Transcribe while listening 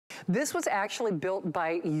This was actually built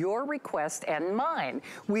by your request and mine.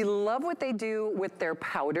 We love what they do with their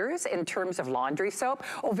powders in terms of laundry soap.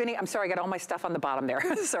 Oh, Vinny, I'm sorry, I got all my stuff on the bottom there.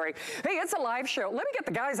 Sorry. Hey, it's a live show. Let me get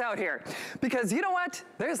the guys out here because you know what?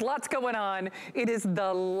 There's lots going on. It is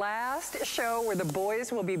the last show where the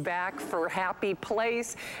boys will be back for Happy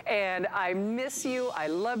Place, and I miss you. I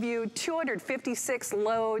love you. 256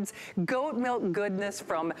 loads, goat milk goodness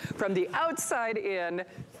from the outside in.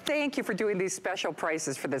 Thank you for doing these special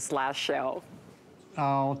prices for this last show.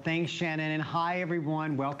 Oh, thanks, Shannon. And hi,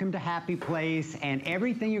 everyone. Welcome to Happy Place. And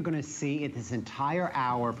everything you're going to see at this entire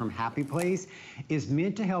hour from Happy Place is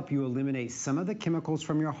meant to help you eliminate some of the chemicals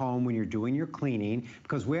from your home when you're doing your cleaning,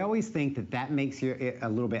 because we always think that that makes you a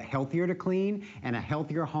little bit healthier to clean, and a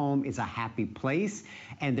healthier home is a happy place.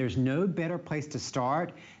 And there's no better place to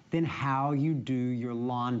start than how you do your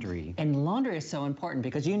laundry. And laundry is so important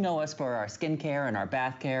because you know us for our skincare and our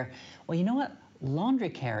bath care. Well, you know what? Laundry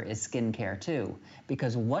care is skincare too,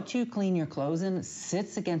 because what you clean your clothes in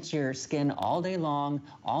sits against your skin all day long,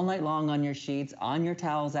 all night long on your sheets, on your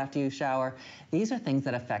towels after you shower. These are things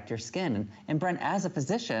that affect your skin. And Brent, as a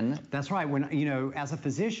physician... That's right. When, you know, as a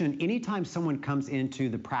physician, anytime someone comes into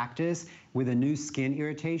the practice with a new skin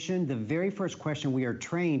irritation, the very first question we are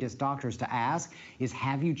trained as doctors to ask is,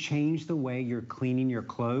 have you changed the way you're cleaning your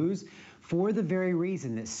clothes? For the very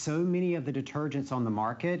reason that so many of the detergents on the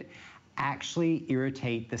market actually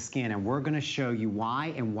irritate the skin, and we're going to show you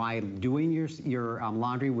why, and why doing your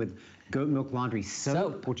laundry with goat milk laundry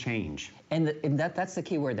soap will change. And that's the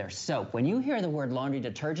key word there, soap. When you hear the word laundry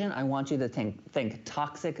detergent, I want you to think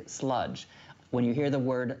toxic sludge. When you hear the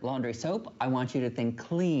word laundry soap, I want you to think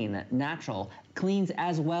clean, natural, cleans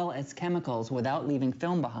as well as chemicals without leaving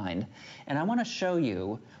film behind. And I want to show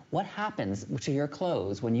you what happens to your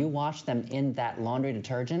clothes when you wash them in that laundry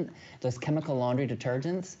detergent, those chemical laundry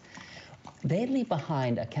detergents. They leave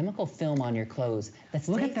behind a chemical film on your clothes that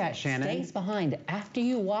stays behind after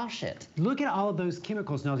you wash it. Look at all of those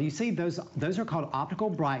chemicals. Now, you see those are called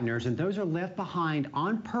optical brighteners, and those are left behind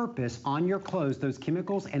on purpose on your clothes, those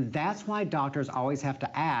chemicals, and that's why doctors always have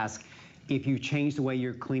to ask if you change the way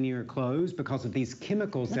you're cleaning your clothes because of these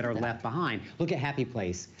chemicals that are left behind. Look at Happy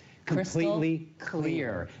Place. Completely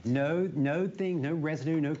clear. No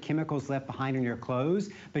residue, no chemicals left behind in your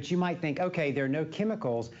clothes. But you might think, okay, there are no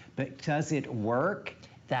chemicals, but does it work?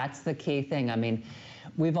 That's the key thing. I mean,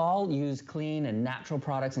 we've all used clean and natural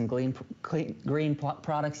products and green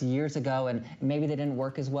products years ago, and maybe they didn't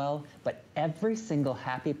work as well, but every single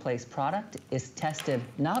Happy Place product is tested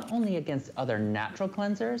not only against other natural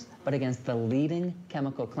cleansers, but against the leading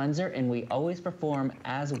chemical cleanser, and we always perform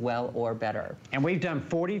as well or better. And we've done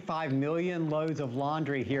 45 million loads of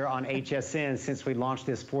laundry here on HSN since we launched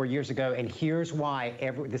this 4 years ago, and here's why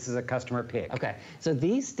this is a customer pick. Okay, so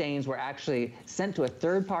these stains were actually sent to a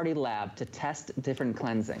third-party lab to test different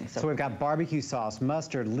cleansing. So we've got barbecue sauce,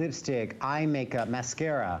 mustard, lipstick, eye makeup,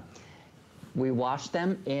 mascara. We wash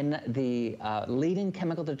them in the leading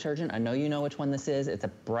chemical detergent. I know you know which one this is. It's a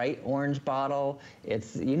bright orange bottle.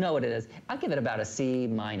 You know what it is. I'll give it about a C-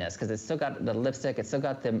 because it's still got the lipstick. It's still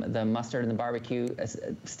got the mustard and the barbecue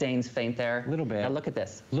stains faint there. A little bit. Now look at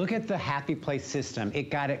this. Look at the Happy Place system. It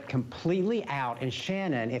got it completely out. And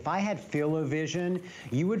Shannon, if I had Feel-O-Vision,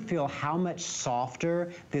 you would feel how much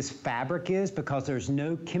softer this fabric is because there's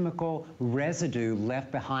no chemical residue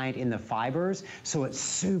left behind in the fibers. So it's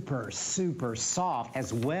super, super soft,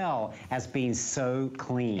 as well as being so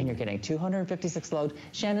clean. And you're getting 256 loads.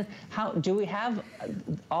 Shannon, do we have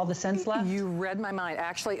all the scents left? You read my mind.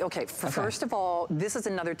 Actually, okay, first of all, this is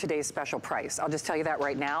another today's special price. I'll just tell you that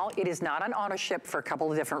right now. It is not on auto ship for a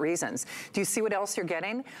couple of different reasons. Do you see what else you're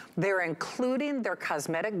getting? They're including their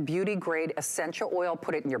cosmetic beauty grade essential oil.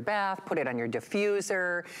 Put it in your bath, put it on your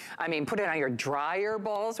diffuser. I mean, put it on your dryer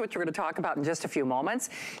balls, which we're going to talk about in just a few moments.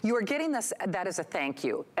 You are getting that as a thank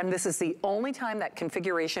you. And this is the only time that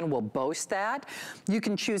configuration will boast that. You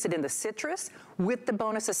can choose it in the citrus with the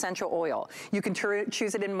bonus essential oil. You can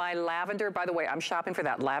choose it in my lavender. By the way, I'm shopping for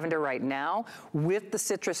that lavender right now with the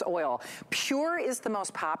citrus oil. Pure is the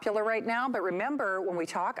most popular right now, but remember when we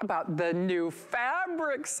talk about the new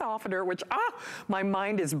fabric softener, which, my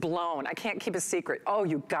mind is blown. I can't keep a secret. Oh,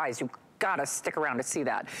 you guys, you gotta stick around to see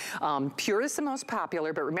that. Pure is the most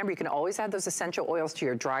popular, but remember, you can always add those essential oils to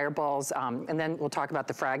your dryer balls, and then we'll talk about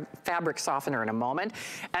the fabric softener in a moment.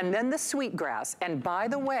 And then the sweetgrass. And by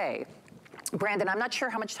the way, Brandon, I'm not sure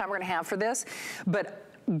how much time we're gonna have for this, but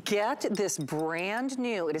get this brand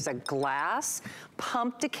new, it is a glass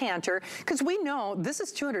pump decanter, because we know this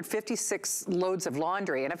is 256 loads of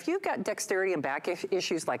laundry. And if you've got dexterity and back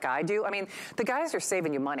issues like I do, I mean, the guys are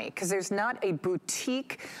saving you money, because there's not a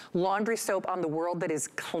boutique laundry soap on the world that is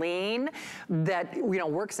clean, that, you know,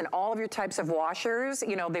 works in all of your types of washers.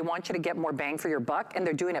 You know, they want you to get more bang for your buck, and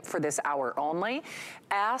they're doing it for this hour only.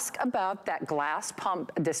 Ask about that glass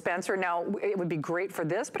pump dispenser. Now, it would be great for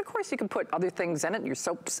this, but of course you can put other things in it, your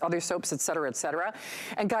soaps, other soaps, et cetera, et cetera.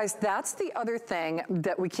 And guys, that's the other thing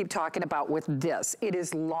that we keep talking about with this. It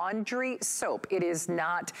is laundry soap. It is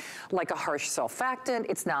not like a harsh surfactant.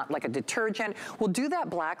 It's not like a detergent. We'll do that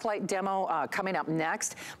blacklight demo coming up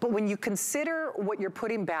next. But when you consider what you're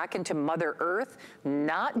putting back into Mother Earth,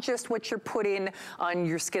 not just what you're putting on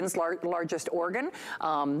your skin's largest organ.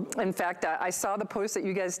 In fact, I saw the post that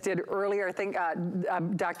you guys did earlier. I think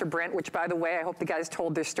Dr. Brent, which by the way, I hope the guys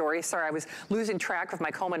told their story. Sorry, I was losing track of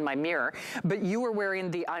my comb and my mirror. But you were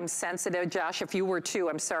wearing the I'm sensitive. Josh, if you were too,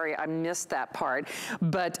 I'm sorry, I missed that part.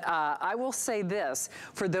 But I will say this,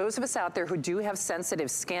 for those of us out there who do have sensitive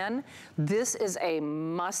skin, this is a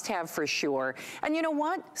must-have for sure. And you know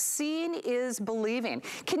what? Seeing is believing.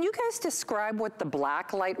 Can you guys describe what the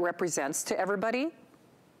black light represents to everybody?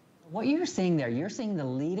 What you're seeing there, you're seeing the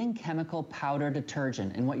leading chemical powder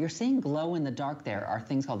detergent. And what you're seeing glow in the dark there are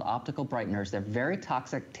things called optical brighteners. They're very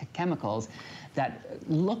toxic chemicals that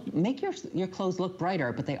make your clothes look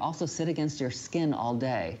brighter, but they also sit against your skin all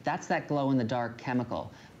day. That's that glow in the dark chemical.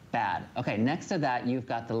 Bad. Okay, next to that, you've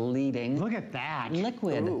got the leading Look at that.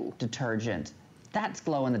 liquid detergent. That's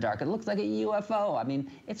glow in the dark. It looks like a UFO. I mean,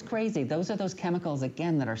 it's crazy. Those are those chemicals,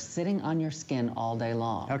 again, that are sitting on your skin all day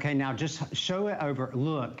long. Okay, now just show it over.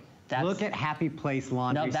 Look. Look at Happy Place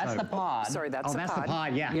laundry No, that's soap. the pod. Sorry, that's the pod. That's the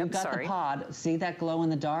pod, yeah. You've got the pod. See that glow in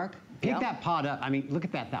the dark? Pick that pod up. I mean, look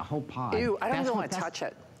at that whole pod. Ew, I don't even want to touch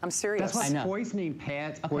it. I'm serious. That's what's poisoning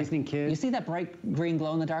pets, poisoning kids. You see that bright green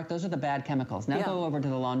glow in the dark? Those are the bad chemicals. Now go over to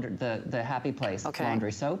the Happy Place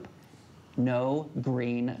laundry soap. No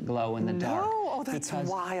green glow in the dark. No, oh, that's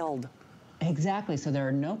wild. Exactly, so there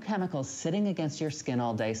are no chemicals sitting against your skin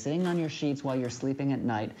all day, sitting on your sheets while you're sleeping at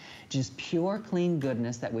night. Just pure, clean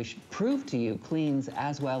goodness that we should prove to you cleans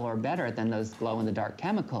as well or better than those glow-in-the-dark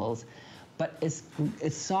chemicals. But it's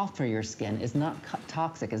soft for your skin, is not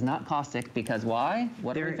toxic, is not caustic, because why?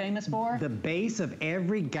 What are we famous for? The base of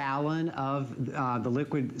every gallon of the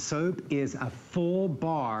liquid soap is a full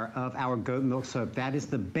bar of our goat milk soap. That is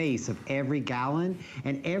the base of every gallon.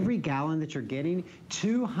 And every gallon that you're getting,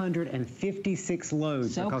 256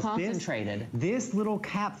 loads. So concentrated. This little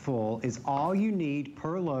capful is all you need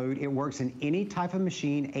per load. It works in any type of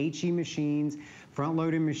machine, HE machines,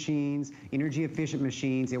 front-loading machines, energy-efficient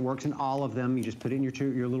machines. It works in all of them. You just put it in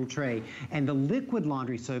your little tray. And the liquid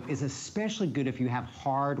laundry soap is especially good if you have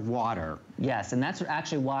hard water. Yes, and that's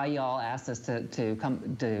actually why y'all asked us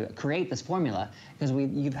to create this formula, because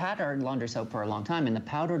you've had our laundry soap for a long time in the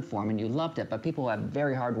powdered form, and you loved it. But people who have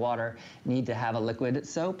very hard water need to have a liquid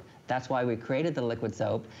soap. That's why we created the liquid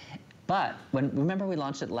soap. But remember we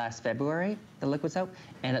launched it last February, the liquid soap,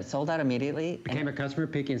 and it sold out immediately. Became a customer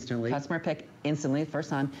pick instantly. Customer pick instantly, first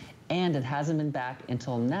time, and it hasn't been back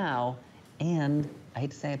until now. And I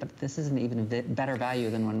hate to say it, but this is an even better value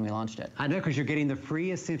than when we launched it. I know, because you're getting the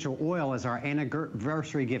free essential oil as our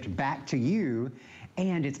anniversary gift back to you,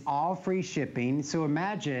 and it's all free shipping. So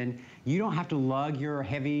imagine you don't have to lug your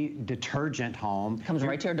heavy detergent home. Comes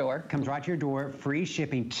right to your door. Comes right to your door, free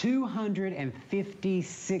shipping,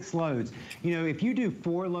 256 loads. You know, if you do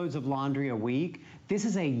 4 loads of laundry a week, this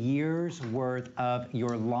is a year's worth of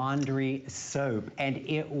your laundry soap, and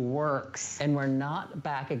it works. And we're not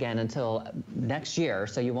back again until next year,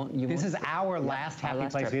 so you won't. This is our last Happy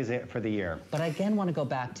Place visit for the year. But I again want to go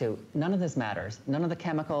back to, none of this matters. None of the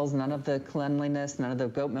chemicals, none of the cleanliness, none of the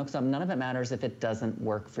goat milk soap, none of it matters if it doesn't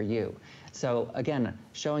work for you. So again,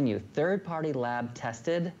 showing you third-party lab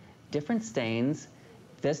tested, different stains.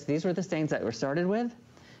 These were the stains that were started with.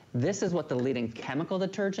 This is what the leading chemical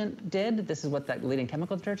detergent did. This is what that leading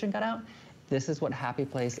chemical detergent got out. This is what Happy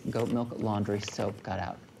Place goat milk laundry soap got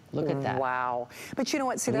out. Look at that. Wow. But you know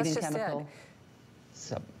what? See, that's just it.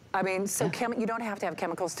 Soap. I mean, so you don't have to have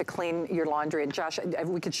chemicals to clean your laundry. And Josh,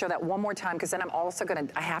 we could show that one more time, because then I'm also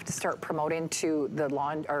I have to start promoting to the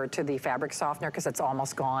to the fabric softener, because it's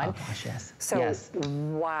almost gone. Oh gosh, yes. So, yes.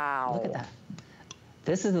 Wow. Look at that.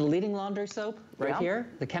 This is the leading laundry soap right here,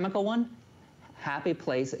 the chemical one. Happy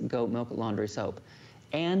Place goat milk laundry soap.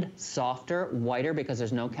 And softer, whiter, because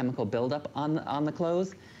there's no chemical buildup on the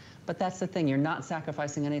clothes. But that's the thing, you're not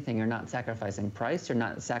sacrificing anything. You're not sacrificing price, you're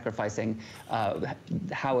not sacrificing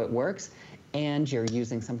how it works. and you're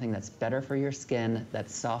using something that's better for your skin,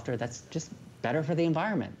 that's softer, that's just better for the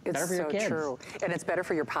environment, better for your kids. It's so true, and it's better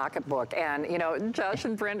for your pocketbook. And you know, Josh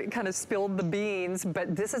and Brent kind of spilled the beans,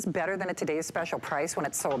 but this is better than a today's special price when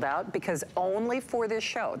it's sold out, because only for this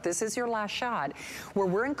show, this is your last shot, where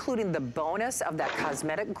we're including the bonus of that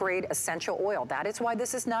cosmetic grade essential oil. That is why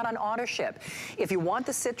this is not on auto ship. If you want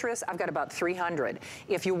the citrus, I've got about 300.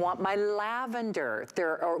 If you want my lavender,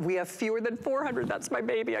 we have fewer than 400. That's my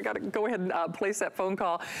baby. I got to go ahead and place that phone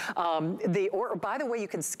call. By the way, you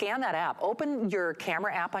can scan that app. Open your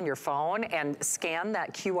camera app on your phone and scan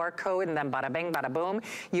that QR code, and then bada bing, bada boom,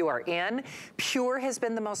 you are in. Pure has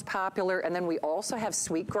been the most popular, and then we also have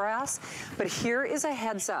sweetgrass. But here is a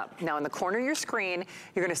heads up. Now in the corner of your screen,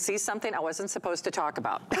 you're gonna see something I wasn't supposed to talk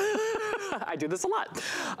about. I do this a lot.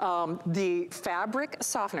 The fabric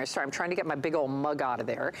softener, sorry, I'm trying to get my big old mug out of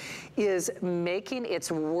there, is making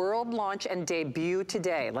its world launch and debut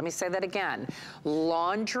today. Let me say that again.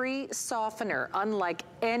 Laundry softener, unlike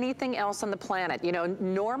anything else on the planet. You know,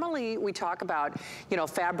 normally we talk about, you know,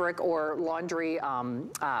 fabric or laundry, you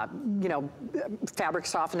know, fabric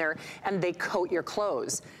softener, and they coat your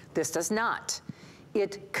clothes. This does not.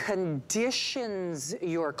 It conditions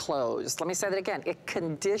your clothes. Let me say that again. It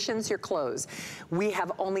conditions your clothes. We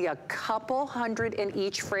have only a couple hundred in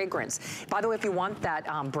each fragrance. By the way, if you want that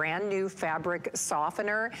brand new fabric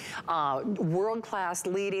softener, world-class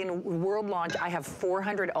leading world launch, I have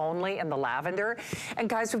 400 only in the lavender. And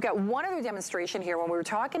guys, we've got one other demonstration here. When we were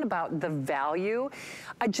talking about the value,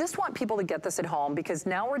 I just want people to get this at home, because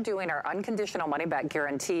now we're doing our unconditional money-back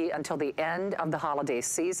guarantee until the end of the holiday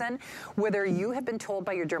season. Whether you have been told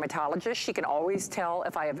by your dermatologist, she can always tell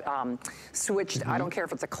if I have switched, I don't care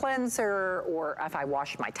if it's a cleanser or if I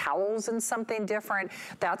wash my towels in something different.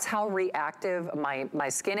 That's how reactive my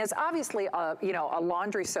skin is. Obviously, you know, a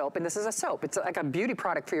laundry soap, and this is a soap, it's like a beauty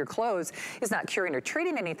product for your clothes, is not curing or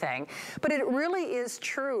treating anything, but it really is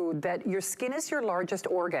true that your skin is your largest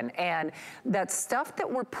organ, and that stuff that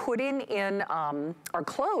we're putting in our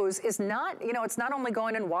clothes is not, you know, it's not only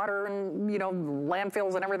going in water and, you know,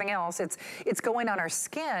 landfills and everything else, it's going on our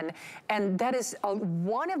skin, and that is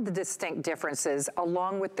one of the distinct differences,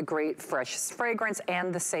 along with the great fresh fragrance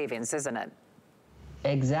and the savings, isn't it?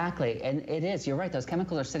 Exactly, and it is. You're right. Those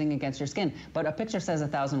chemicals are sitting against your skin, but a picture says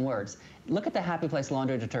 1,000 words. Look at the Happy Place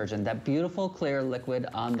laundry detergent, that beautiful clear liquid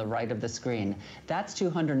on the right of the screen. That's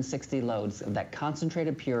 260 loads of that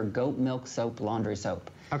concentrated pure goat milk soap laundry soap.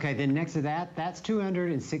 Okay, then next to that, that's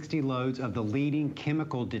 260 loads of the leading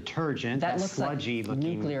chemical detergent. That looks sludgy like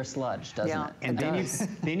looking nuclear sludge, doesn't it? And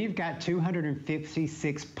then you've got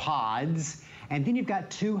 256 pods, and then you've got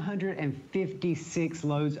 256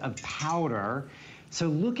 loads of powder. So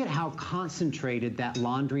look at how concentrated that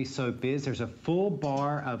laundry soap is. There's a full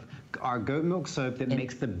bar of our goat milk soap that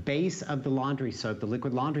makes the base of the laundry soap, the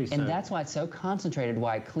liquid laundry soap. And that's why it's so concentrated,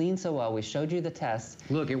 why it cleans so well. We showed you the test.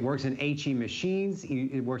 Look, it works in HE machines.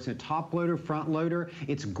 It works in top loader, front loader.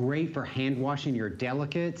 It's great for hand washing your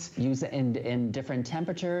delicates. Use it in different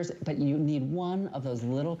temperatures, but you need one of those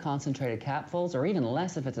little concentrated capfuls, or even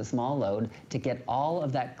less if it's a small load, to get all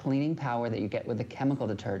of that cleaning power that you get with the chemical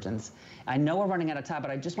detergents. I know we're running out of time,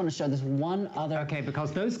 but I just want to show this one other. Okay,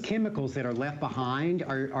 because those chemicals that are left behind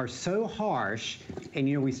are so harsh, and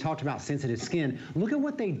you know, we talked about sensitive skin. Look at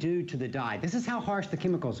what they do to the dye. This is how harsh the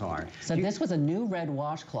chemicals are. So this was a new red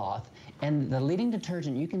washcloth, and the leading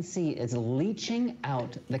detergent, you can see, is leaching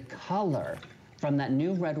out the color from that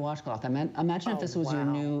new red washcloth. Imagine if this was your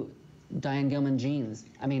new Diane Gilman jeans.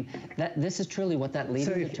 I mean, this is truly what that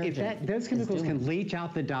leading detergent if those chemicals can leach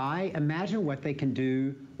out the dye, imagine what they can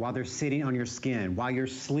do while they're sitting on your skin, while you're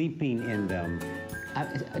sleeping in them.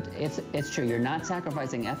 It's true. You're not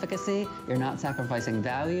sacrificing efficacy. You're not sacrificing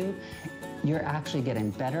value. You're actually getting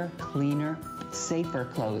better, cleaner, safer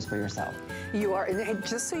clothes for yourself. You are, and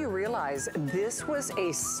just so you realize, this was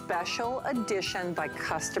a special edition by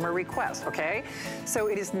customer request, okay? So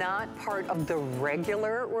it is not part of the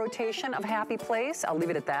regular rotation of Happy Place. I'll leave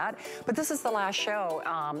it at that. But this is the last show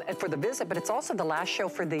for the visit, but it's also the last show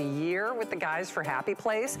for the year with the guys for Happy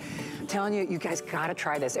Place. I'm telling you, you guys gotta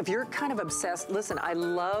try this. If you're kind of obsessed, listen, I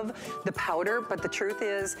love the powder, but the truth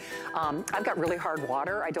is, I've got really hard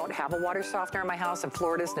water. I don't have a water softener in my house, and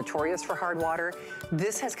Florida's notorious for hard water.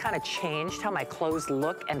 This has kind of changed how my clothes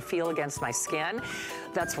look and feel against my skin.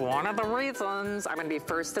 That's one of the reasons I'm gonna be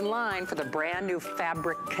first in line for the brand new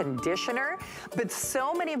fabric conditioner. But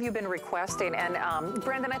so many of you have been requesting, and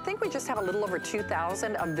Brandon, I think we just have a little over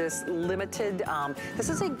 2,000 of this limited, this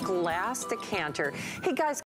is a glass decanter. Hey guys,